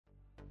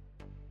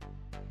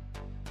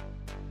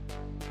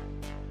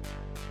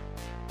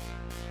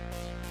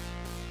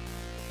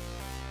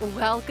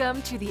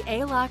Welcome to the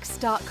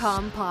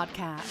ALUX.com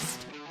podcast,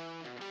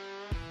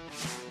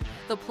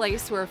 the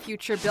place where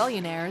future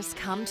billionaires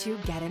come to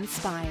get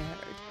inspired.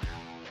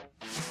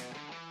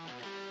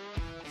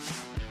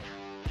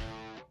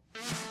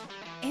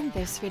 In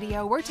this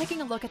video, we're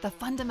taking a look at the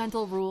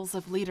fundamental rules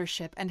of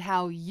leadership and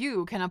how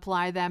you can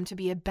apply them to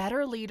be a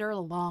better leader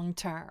long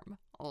term.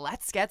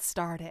 Let's get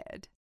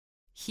started.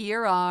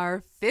 Here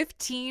are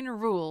 15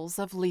 rules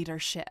of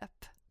leadership.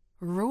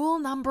 Rule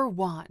number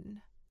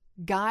 1.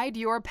 Guide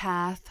your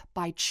path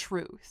by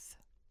truth.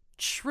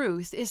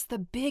 Truth is the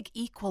big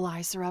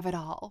equalizer of it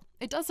all.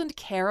 It doesn't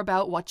care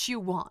about what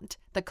you want,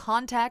 the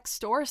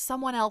context, or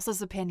someone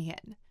else's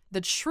opinion.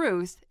 The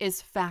truth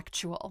is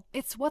factual.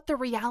 It's what the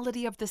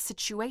reality of the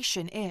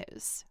situation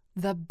is.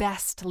 The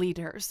best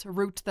leaders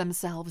root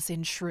themselves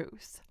in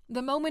truth.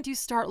 The moment you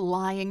start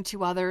lying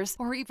to others,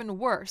 or even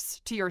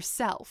worse, to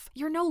yourself,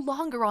 you're no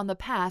longer on the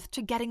path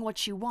to getting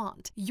what you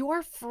want.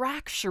 You're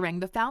fracturing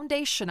the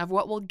foundation of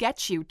what will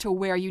get you to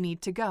where you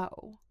need to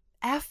go.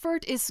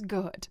 Effort is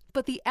good,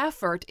 but the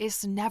effort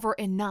is never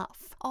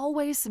enough.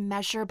 Always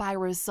measure by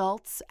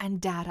results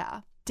and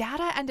data.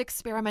 Data and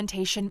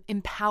experimentation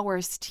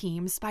empowers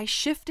teams by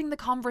shifting the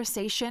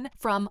conversation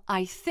from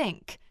I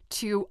think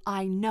to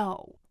I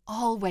know.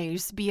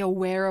 Always be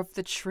aware of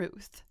the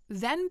truth.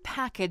 Then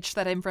package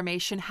that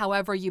information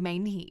however you may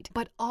need,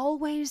 but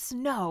always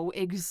know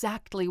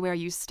exactly where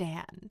you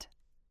stand.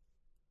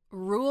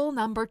 Rule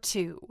number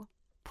 2.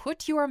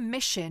 Put your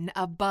mission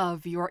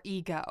above your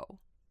ego.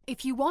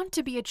 If you want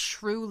to be a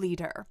true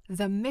leader,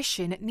 the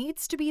mission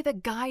needs to be the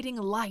guiding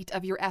light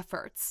of your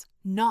efforts,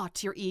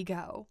 not your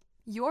ego.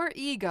 Your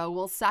ego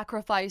will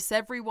sacrifice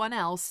everyone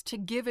else to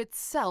give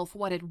itself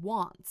what it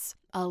wants.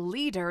 A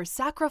leader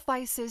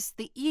sacrifices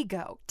the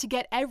ego to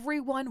get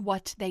everyone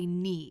what they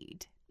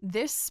need.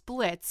 This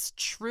splits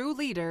true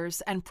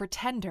leaders and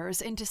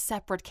pretenders into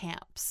separate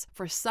camps.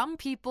 For some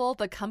people,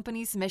 the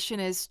company's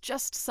mission is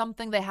just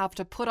something they have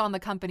to put on the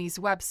company's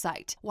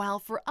website, while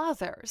for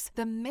others,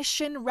 the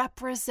mission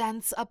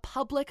represents a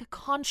public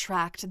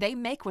contract they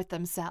make with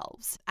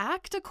themselves.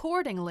 Act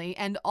accordingly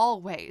and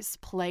always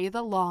play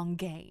the long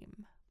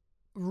game.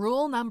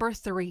 Rule number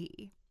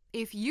 3.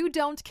 If you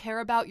don't care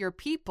about your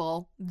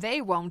people,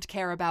 they won't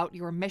care about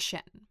your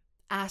mission.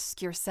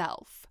 Ask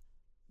yourself,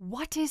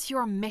 what is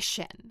your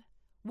mission?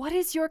 What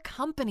is your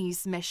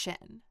company's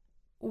mission?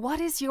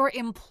 What is your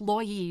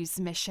employee's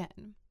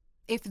mission?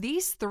 If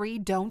these 3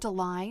 don't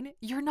align,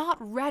 you're not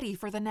ready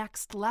for the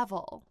next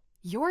level.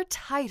 Your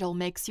title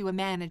makes you a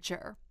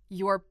manager.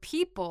 Your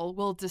people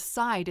will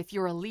decide if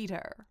you're a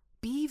leader.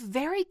 Be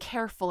very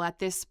careful at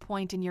this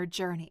point in your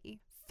journey.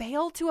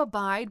 Fail to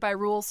abide by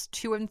rules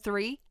 2 and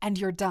 3, and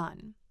you're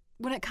done.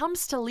 When it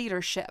comes to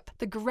leadership,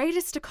 the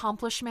greatest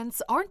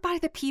accomplishments aren't by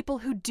the people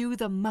who do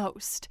the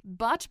most,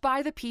 but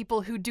by the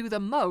people who do the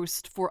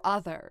most for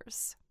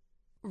others.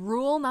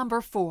 Rule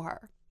number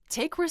 4.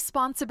 Take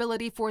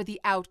responsibility for the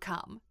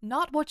outcome,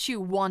 not what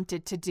you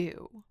wanted to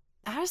do.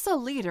 As a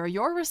leader,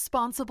 you're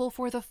responsible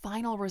for the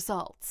final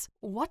results.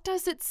 What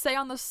does it say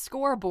on the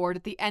scoreboard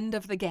at the end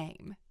of the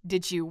game?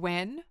 Did you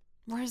win?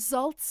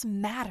 Results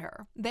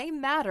matter. They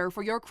matter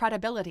for your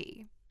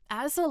credibility.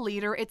 As a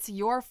leader, it's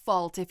your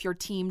fault if your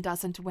team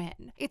doesn't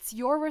win. It's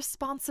your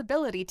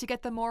responsibility to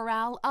get the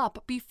morale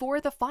up before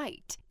the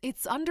fight.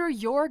 It's under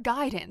your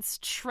guidance,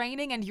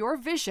 training, and your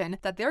vision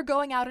that they're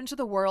going out into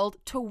the world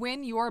to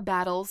win your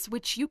battles,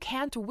 which you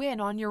can't win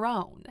on your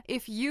own.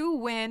 If you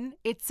win,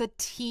 it's a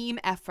team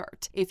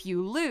effort. If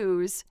you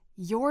lose,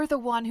 you're the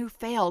one who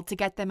failed to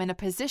get them in a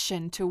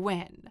position to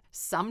win.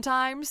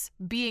 Sometimes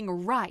being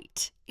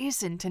right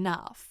isn't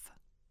enough.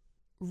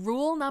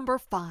 Rule number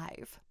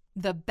 5.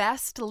 The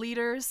best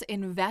leaders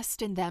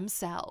invest in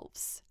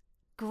themselves.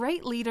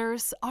 Great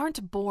leaders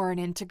aren't born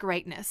into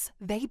greatness.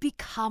 They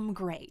become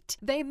great.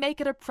 They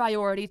make it a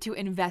priority to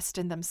invest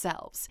in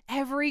themselves.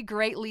 Every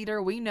great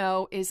leader we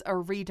know is a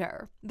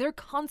reader. They're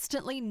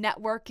constantly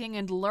networking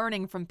and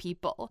learning from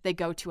people. They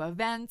go to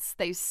events,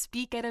 they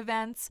speak at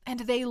events,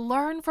 and they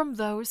learn from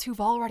those who've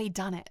already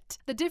done it.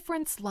 The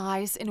difference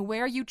lies in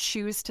where you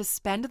choose to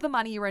spend the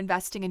money you're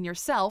investing in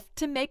yourself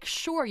to make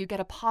sure you get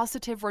a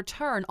positive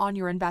return on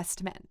your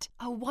investment.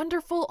 A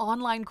wonderful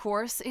online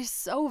course is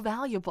so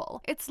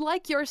valuable. It's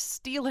like you're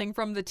stealing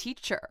from the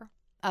teacher.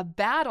 A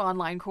bad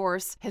online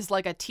course is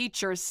like a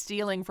teacher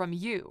stealing from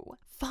you.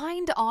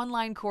 Find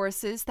online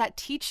courses that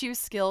teach you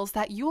skills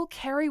that you'll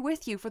carry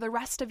with you for the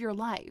rest of your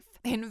life.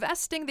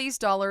 Investing these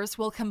dollars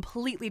will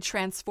completely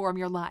transform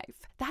your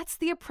life. That's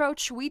the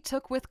approach we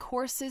took with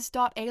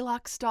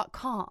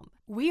courses.alux.com.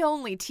 We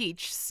only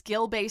teach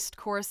skill-based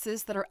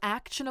courses that are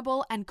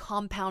actionable and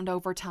compound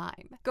over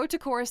time. Go to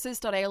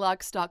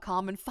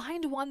courses.alux.com and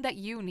find one that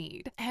you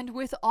need. And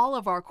with all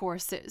of our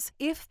courses,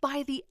 if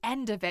by the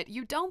end of it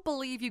you don't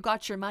believe you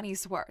got your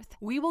money's worth,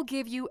 we will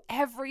give you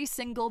every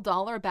single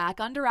dollar back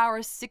under our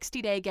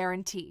 60-day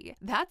guarantee.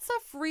 That's a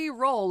free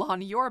roll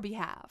on your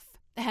behalf.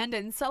 And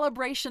in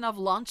celebration of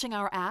launching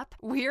our app,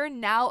 we're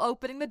now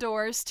opening the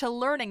doors to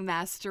Learning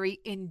Mastery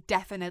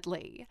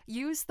indefinitely.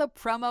 Use the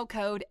promo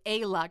code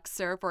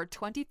ALUXER for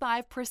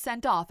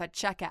 25% off at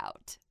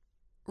checkout.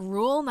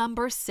 Rule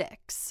number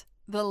 6.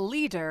 The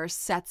leader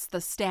sets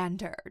the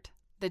standard.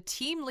 The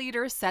team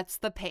leader sets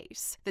the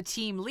pace. The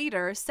team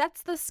leader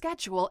sets the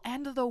schedule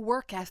and the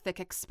work ethic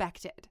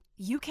expected.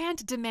 You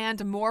can't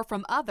demand more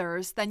from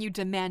others than you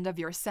demand of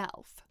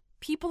yourself.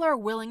 People are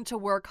willing to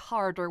work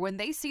harder when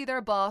they see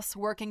their boss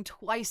working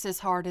twice as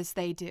hard as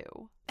they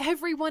do.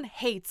 Everyone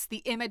hates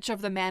the image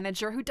of the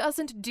manager who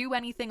doesn't do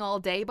anything all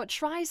day but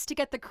tries to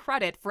get the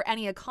credit for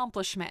any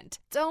accomplishment.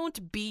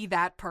 Don't be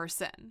that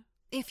person.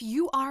 If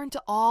you aren't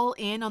all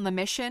in on the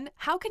mission,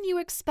 how can you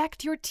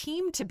expect your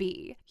team to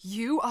be?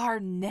 You are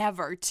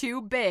never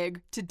too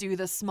big to do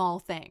the small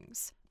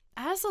things.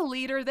 As a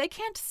leader, they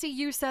can't see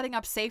you setting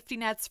up safety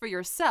nets for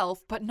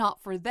yourself, but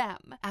not for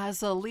them.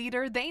 As a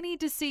leader, they need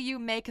to see you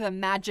make the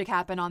magic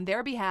happen on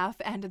their behalf,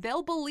 and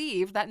they'll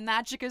believe that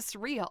magic is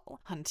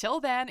real. Until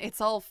then, it's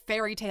all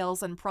fairy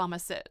tales and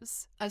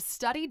promises. A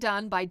study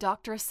done by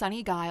Dr.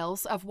 Sunny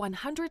Giles of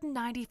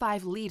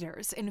 195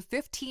 leaders in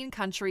 15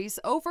 countries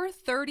over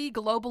 30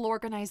 global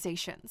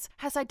organizations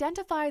has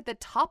identified the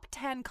top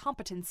 10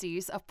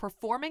 competencies of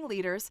performing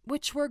leaders,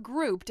 which were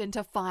grouped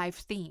into 5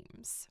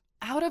 themes.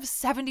 Out of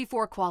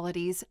 74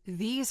 qualities,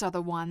 these are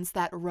the ones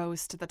that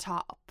rose to the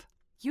top.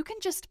 You can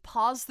just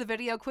pause the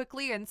video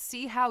quickly and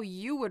see how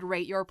you would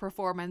rate your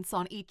performance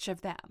on each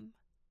of them.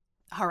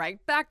 All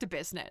right, back to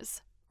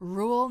business.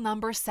 Rule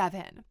number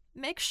 7.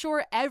 Make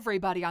sure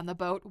everybody on the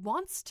boat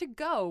wants to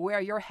go where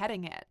you're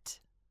heading it.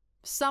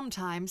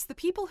 Sometimes the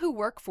people who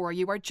work for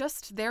you are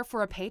just there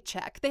for a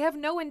paycheck. They have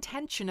no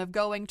intention of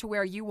going to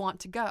where you want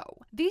to go.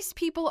 These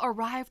people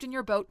arrived in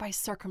your boat by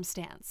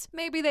circumstance.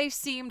 Maybe they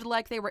seemed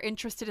like they were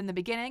interested in the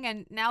beginning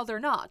and now they're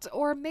not,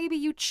 or maybe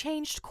you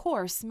changed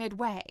course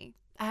midway.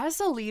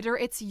 As a leader,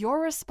 it's your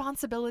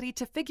responsibility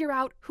to figure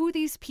out who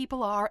these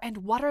people are and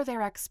what are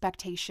their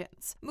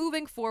expectations.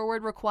 Moving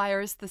forward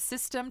requires the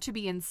system to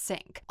be in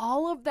sync,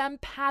 all of them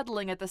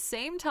paddling at the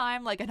same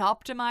time like an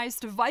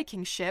optimized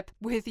Viking ship,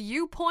 with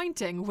you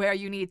pointing where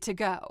you need to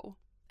go.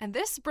 And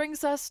this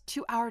brings us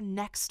to our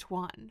next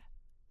one.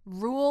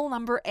 Rule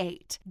number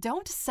 8.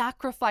 Don't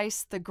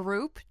sacrifice the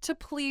group to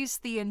please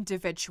the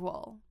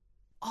individual.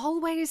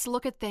 Always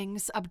look at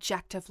things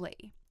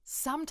objectively.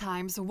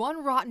 Sometimes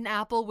one rotten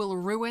apple will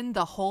ruin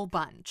the whole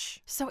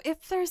bunch. So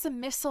if there's a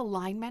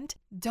misalignment,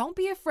 don't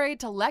be afraid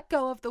to let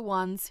go of the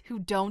ones who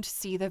don't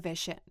see the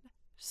vision.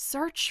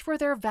 Search for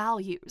their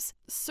values.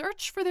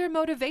 Search for their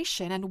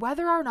motivation and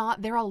whether or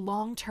not they're a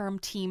long-term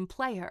team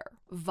player.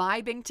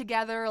 Vibing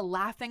together,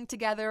 laughing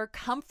together,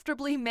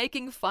 comfortably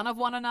making fun of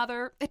one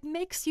another, it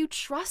makes you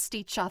trust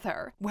each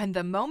other. When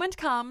the moment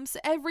comes,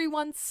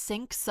 everyone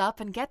syncs up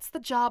and gets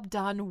the job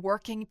done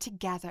working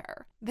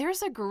together.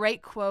 There's a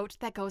great quote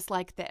that goes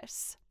like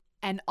this: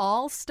 "An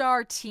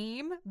all-star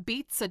team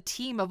beats a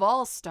team of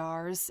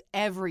all-stars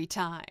every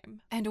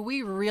time." And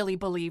we really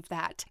believe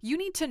that. You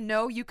need to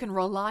know you can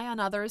rely on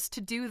others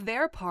to do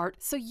their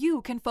part so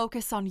you can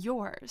focus on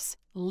yours.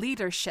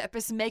 Leadership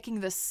is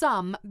making the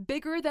sum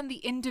bigger than the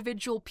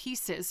individual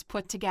pieces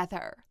put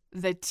together.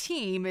 The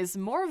team is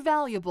more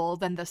valuable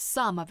than the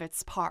sum of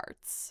its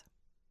parts.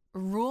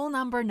 Rule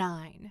number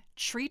 9.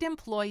 Treat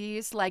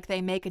employees like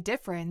they make a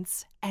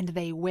difference, and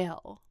they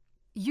will.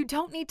 You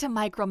don't need to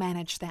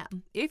micromanage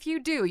them. If you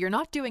do, you're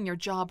not doing your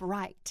job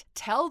right.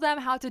 Tell them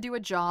how to do a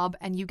job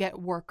and you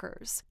get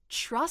workers.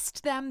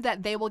 Trust them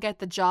that they will get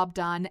the job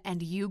done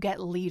and you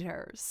get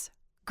leaders.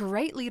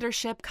 Great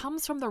leadership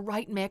comes from the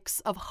right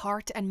mix of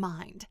heart and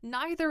mind.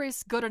 Neither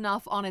is good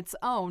enough on its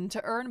own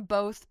to earn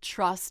both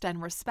trust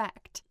and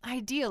respect.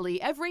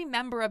 Ideally, every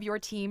member of your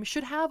team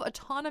should have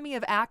autonomy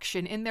of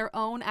action in their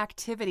own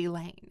activity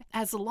lane.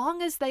 As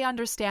long as they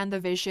understand the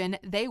vision,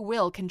 they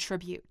will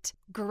contribute.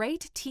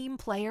 Great team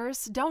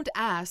players don't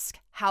ask,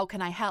 "How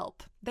can I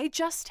help?" They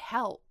just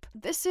help.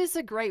 This is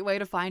a great way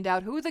to find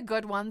out who the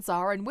good ones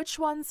are and which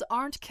ones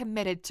aren't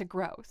committed to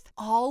growth.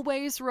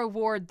 Always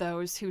reward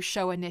those who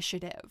show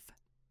initiative.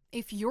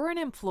 If you're an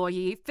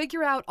employee,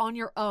 figure out on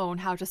your own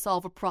how to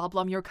solve a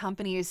problem your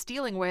company is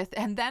dealing with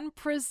and then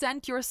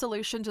present your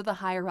solution to the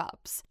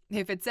higher-ups.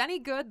 If it's any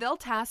good, they'll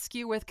task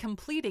you with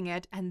completing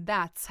it, and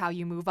that's how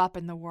you move up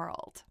in the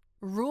world.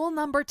 Rule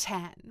number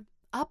 10.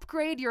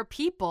 Upgrade your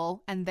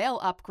people and they'll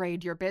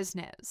upgrade your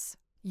business.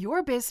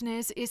 Your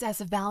business is as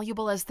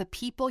valuable as the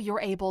people you're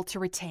able to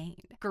retain.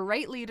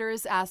 Great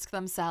leaders ask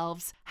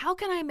themselves, how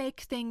can I make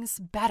things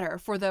better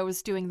for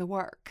those doing the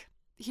work?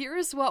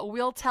 Here's what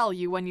we'll tell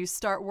you when you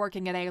start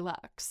working at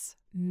ALUX.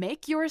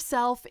 Make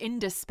yourself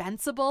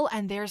indispensable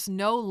and there's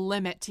no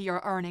limit to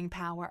your earning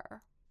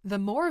power. The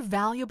more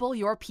valuable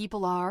your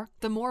people are,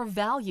 the more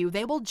value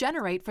they will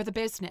generate for the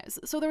business,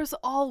 so there's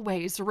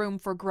always room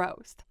for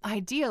growth.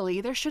 Ideally,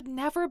 there should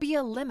never be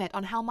a limit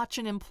on how much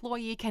an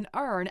employee can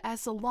earn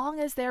as long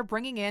as they're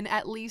bringing in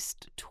at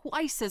least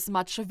twice as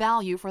much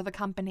value for the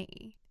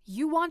company.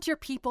 You want your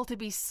people to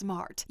be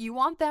smart, you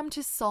want them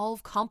to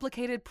solve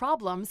complicated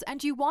problems,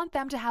 and you want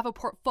them to have a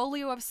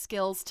portfolio of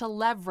skills to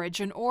leverage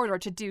in order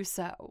to do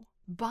so.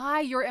 Buy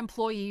your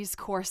employees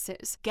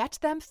courses, get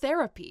them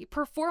therapy,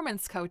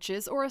 performance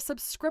coaches, or a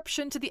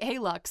subscription to the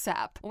ALUX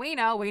app. We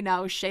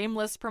know,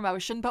 shameless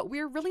promotion, but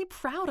we're really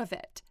proud of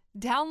it.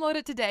 Download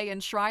it today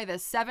and try the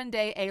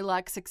 7-day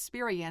ALUX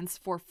experience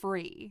for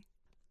free.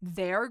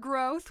 Their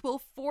growth will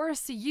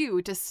force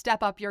you to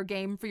step up your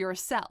game for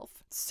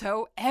yourself,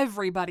 so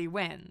everybody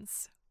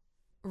wins.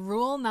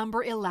 Rule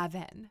number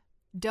 11.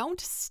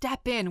 Don't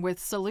step in with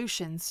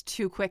solutions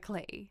too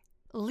quickly.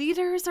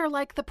 Leaders are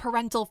like the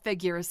parental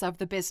figures of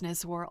the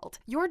business world.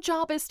 Your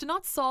job is to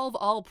not solve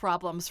all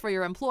problems for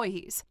your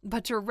employees,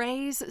 but to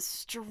raise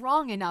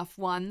strong enough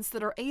ones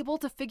that are able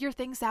to figure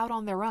things out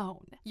on their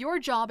own. Your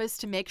job is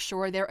to make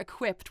sure they're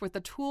equipped with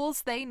the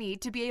tools they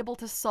need to be able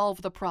to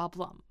solve the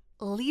problem.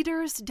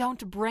 Leaders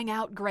don't bring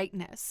out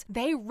greatness.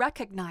 They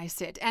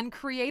recognize it and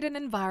create an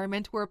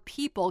environment where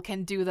people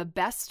can do the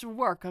best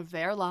work of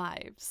their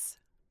lives.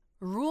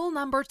 Rule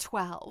number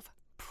 12.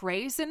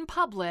 Praise in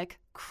public,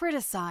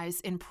 criticize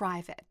in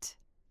private.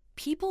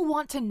 People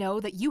want to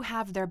know that you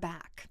have their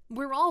back.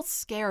 We're all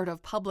scared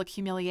of public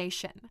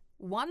humiliation.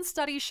 One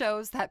study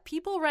shows that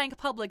people rank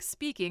public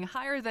speaking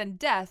higher than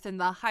death in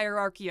the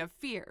hierarchy of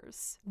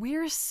fears.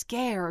 We're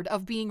scared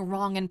of being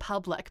wrong in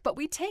public, but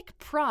we take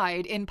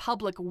pride in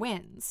public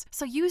wins.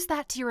 So use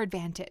that to your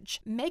advantage.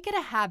 Make it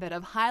a habit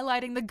of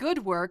highlighting the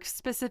good work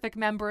specific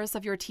members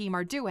of your team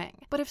are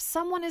doing. But if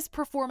someone is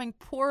performing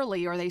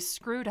poorly or they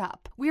screwed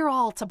up, we're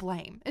all to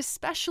blame,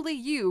 especially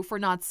you for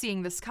not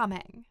seeing this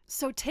coming.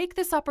 So take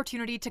this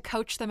opportunity to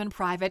coach them in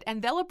private,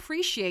 and they'll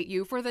appreciate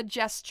you for the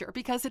gesture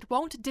because it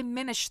won't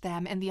diminish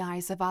them in the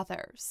eyes of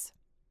others.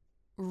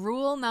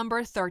 Rule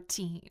number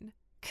 13.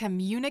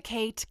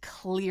 Communicate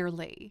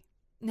clearly.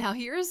 Now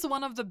here's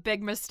one of the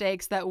big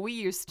mistakes that we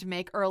used to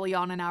make early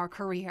on in our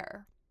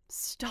career.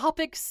 Stop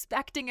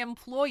expecting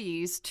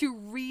employees to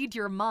read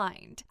your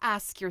mind.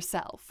 Ask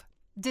yourself,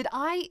 did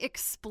I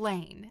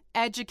explain,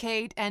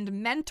 educate, and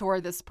mentor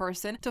this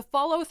person to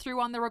follow through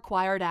on the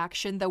required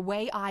action the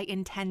way I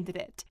intended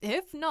it?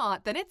 If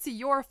not, then it's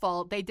your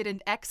fault they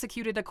didn't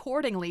execute it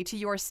accordingly to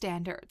your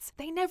standards.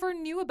 They never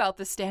knew about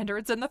the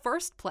standards in the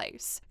first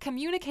place.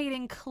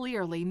 Communicating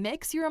clearly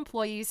makes your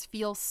employees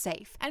feel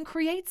safe and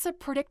creates a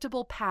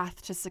predictable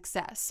path to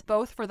success,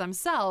 both for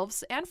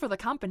themselves and for the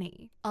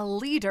company. A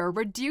leader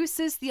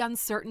reduces the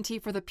uncertainty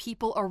for the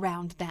people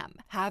around them,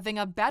 having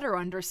a better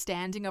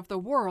understanding of the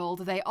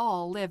world they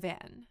all live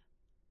in.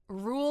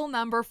 Rule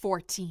number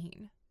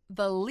 14.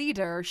 The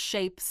leader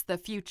shapes the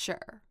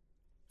future.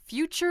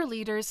 Future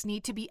leaders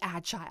need to be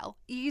agile,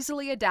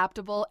 easily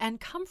adaptable, and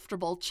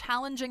comfortable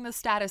challenging the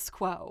status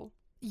quo.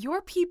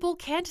 Your people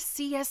can't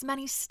see as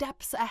many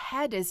steps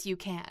ahead as you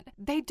can.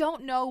 They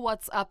don't know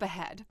what's up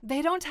ahead.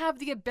 They don't have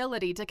the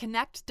ability to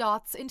connect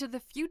dots into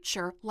the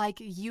future like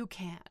you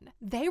can.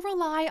 They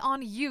rely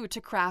on you to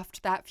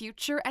craft that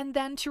future and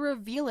then to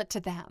reveal it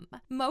to them.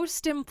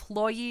 Most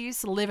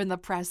employees live in the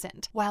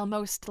present, while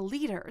most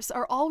leaders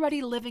are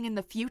already living in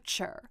the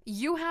future.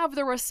 You have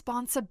the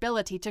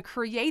responsibility to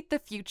create the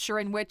future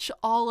in which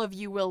all of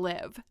you will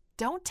live.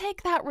 Don't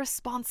take that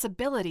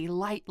responsibility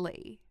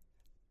lightly.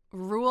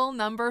 Rule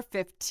number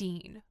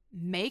 15.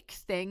 Make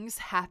things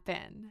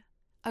happen.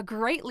 A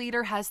great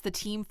leader has the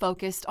team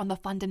focused on the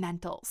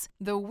fundamentals.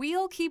 The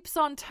wheel keeps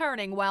on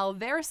turning while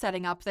they're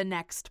setting up the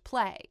next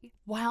play.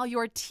 While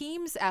your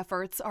team's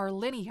efforts are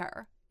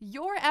linear,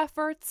 your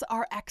efforts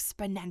are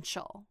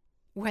exponential.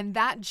 When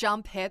that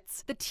jump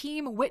hits, the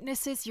team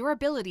witnesses your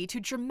ability to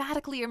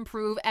dramatically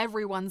improve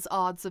everyone's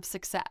odds of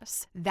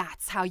success.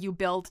 That's how you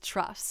build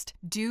trust.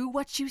 Do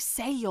what you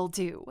say you'll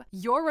do.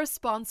 You're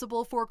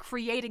responsible for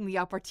creating the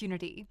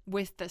opportunity,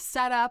 with the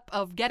setup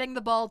of getting the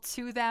ball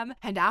to them,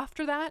 and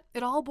after that,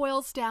 it all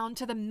boils down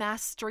to the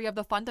mastery of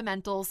the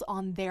fundamentals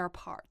on their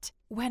part.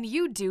 When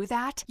you do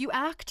that, you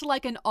act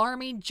like an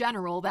army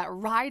general that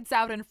rides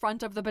out in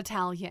front of the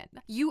battalion.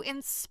 You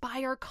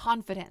inspire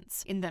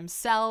confidence in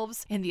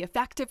themselves, in the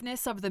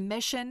effectiveness of the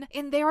mission,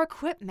 in their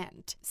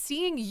equipment.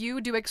 Seeing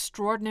you do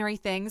extraordinary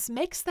things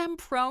makes them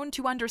prone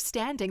to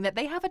understanding that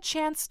they have a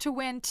chance to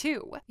win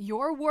too.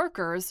 Your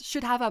workers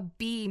should have a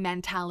bee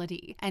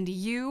mentality, and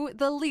you,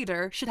 the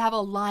leader, should have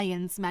a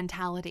lion's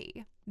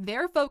mentality.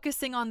 They're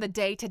focusing on the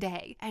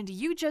day-to-day, and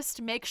you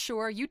just make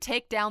sure you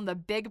take down the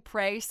big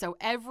prey so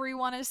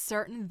everyone is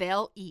certain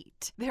they'll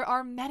eat. There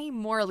are many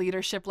more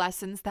leadership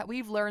lessons that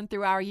we've learned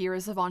through our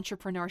years of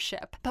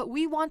entrepreneurship, but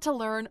we want to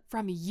learn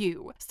from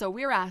you, so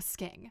we're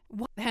asking.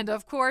 And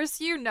of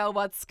course, you know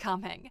what's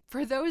coming.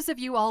 For those of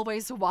you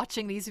always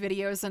watching these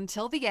videos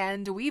until the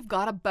end, we've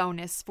got a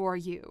bonus for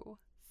you.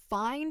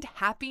 Find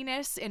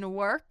happiness in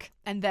work,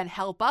 and then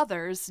help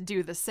others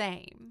do the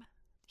same.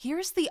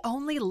 Here's the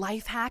only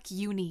life hack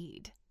you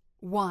need.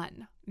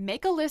 1.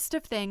 Make a list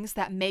of things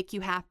that make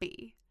you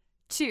happy.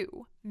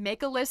 2.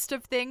 Make a list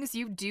of things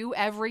you do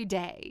every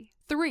day.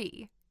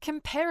 3.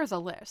 Compare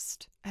the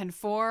list. And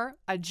 4.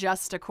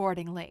 Adjust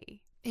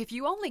accordingly. If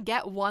you only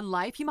get one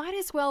life, you might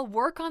as well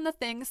work on the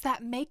things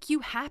that make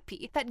you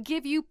happy, that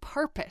give you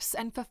purpose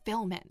and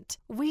fulfillment.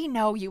 We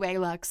know you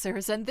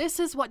A-Luxers, and this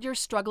is what you're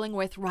struggling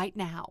with right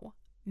now: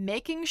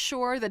 making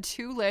sure the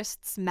two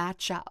lists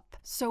match up.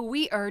 So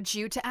we urge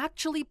you to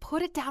actually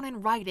put it down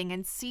in writing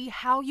and see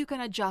how you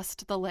can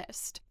adjust the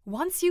list.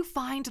 Once you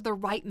find the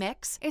right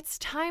mix, it's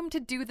time to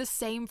do the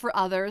same for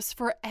others,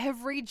 for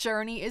every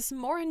journey is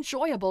more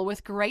enjoyable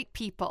with great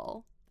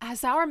people.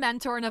 As our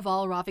mentor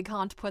Naval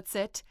Ravikant puts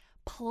it,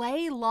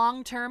 play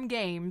long-term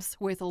games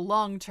with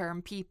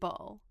long-term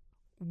people.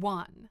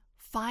 1.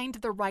 Find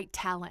the right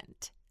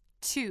talent.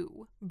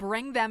 2.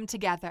 Bring them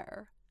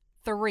together.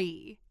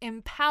 3.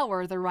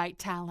 Empower the right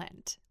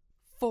talent.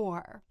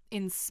 4.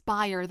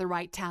 Inspire the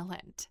right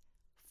talent.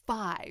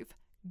 5.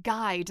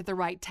 Guide the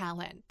right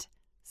talent.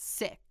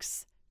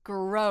 6.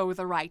 Grow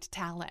the right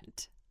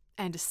talent.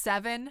 And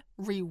 7.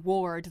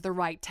 Reward the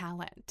right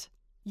talent.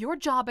 Your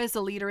job as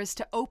a leader is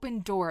to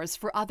open doors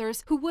for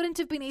others who wouldn't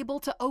have been able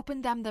to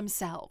open them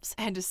themselves,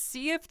 and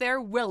see if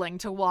they're willing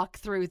to walk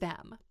through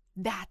them.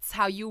 That's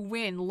how you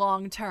win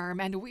long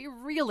term, and we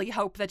really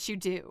hope that you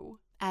do.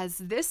 As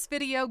this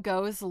video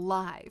goes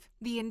live,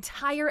 the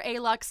entire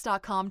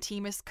ALUX.com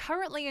team is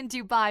currently in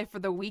Dubai for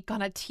the week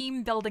on a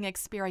team-building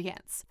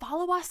experience.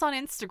 Follow us on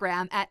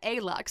Instagram at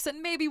ALUX,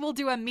 and maybe we'll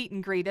do a meet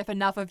and greet if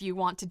enough of you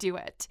want to do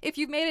it. If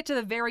you've made it to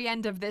the very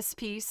end of this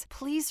piece,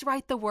 please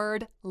write the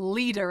word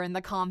leader in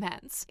the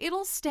comments.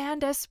 It'll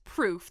stand as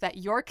proof that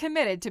you're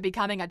committed to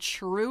becoming a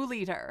true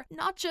leader,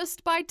 not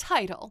just by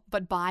title,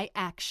 but by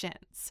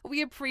actions.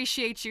 We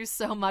appreciate you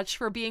so much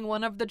for being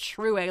one of the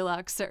true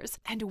ALUXers,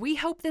 and we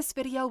hope this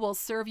video will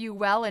serve you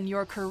well in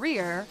your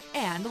career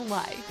and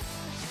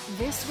life.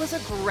 This was a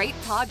great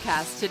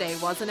podcast today,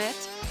 wasn't it?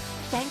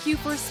 Thank you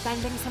for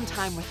spending some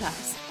time with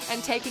us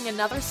and taking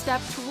another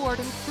step toward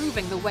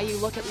improving the way you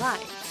look at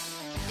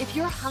life. If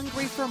you're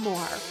hungry for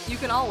more, you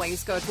can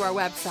always go to our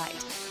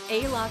website,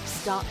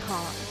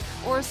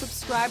 alux.com, or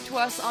subscribe to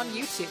us on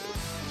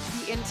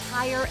YouTube. The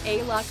entire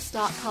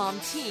alux.com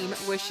team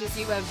wishes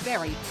you a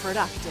very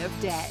productive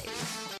day.